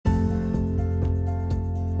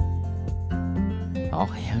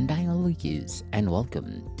I am Daniel Lucas, and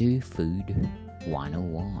welcome to Food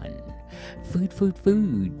 101.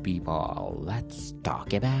 Food, people. Let's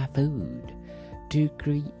talk about food. To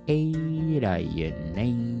create a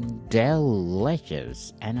unique,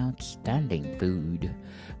 delicious, and outstanding food,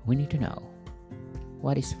 we need to know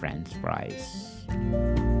what is French fries.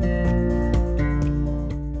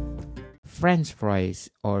 French fries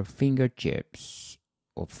or finger chips,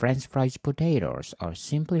 or French fries potatoes, or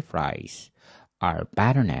simply fries, are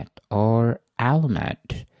batternut or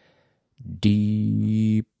allumette,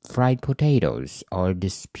 deep fried potatoes, or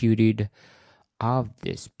disputed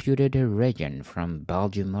origin from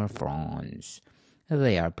Belgium or France.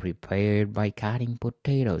 They are prepared by cutting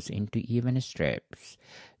potatoes into even strips,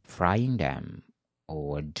 frying them,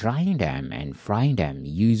 or drying them and frying them,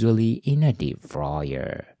 usually in a deep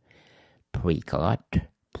fryer. Pre-cut,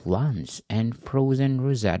 plants, and frozen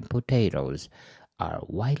rosette potatoes are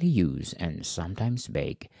widely used and sometimes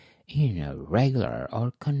baked in a regular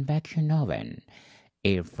or convection oven.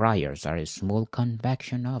 Air fryers are small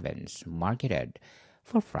convection ovens marketed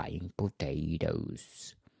for frying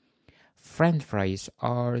potatoes. French fries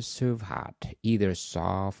are served hot, either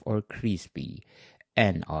soft or crispy,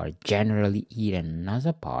 and are generally eaten as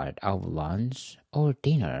a part of lunch or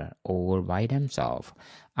dinner or by themselves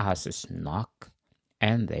as a snack,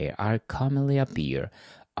 and they are commonly appear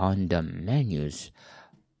on the menus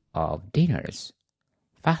of dinners,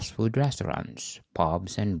 fast food restaurants,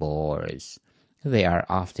 pubs, and bars. They are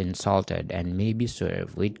often salted and may be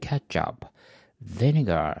served with ketchup,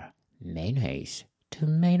 vinegar, mayonnaise,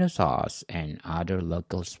 tomato sauce, and other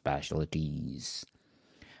local specialties.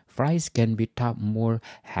 Fries can be topped more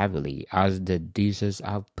heavily as the dishes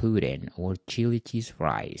of pudding or chili cheese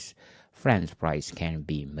fries. French fries can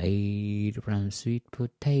be made from sweet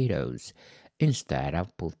potatoes instead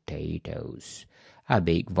of potatoes. A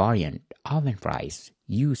big variant, oven fries,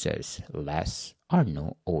 uses less or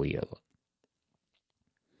no oil.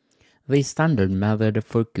 The standard method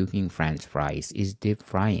for cooking French fries is deep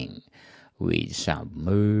frying. We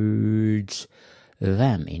submerge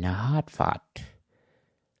them in a hot fat.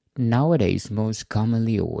 Nowadays, most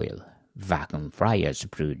commonly oil. Vacuum fryers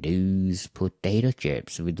produce potato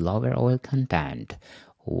chips with lower oil content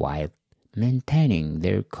while maintaining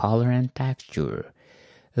their color and texture.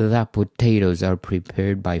 The potatoes are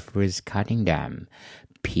prepared by first cutting them,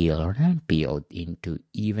 peeled and peeled into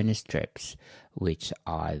even strips, which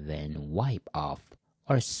are then wiped off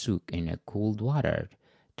or soaked in cold water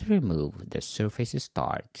to remove the surface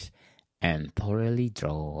starch and thoroughly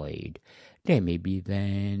dried. They may be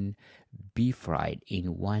fried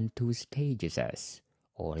in 1-2 stages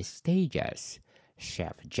or stages.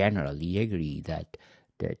 Chefs generally agree that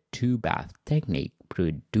the two bath technique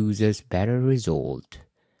produces better results.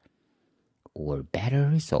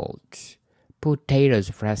 Potatoes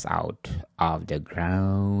fresh out of the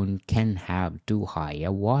ground can have too high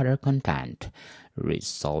a water content,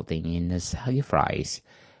 resulting in soggy fries.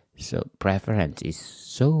 Preference is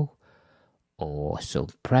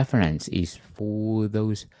for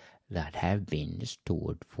those that have been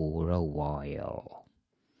stored for a while.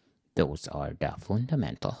 Those are the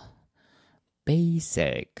fundamental,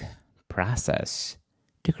 basic process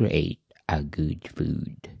to create a good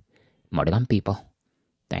food. More than people,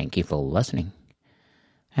 thank you for listening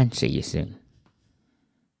and see you soon.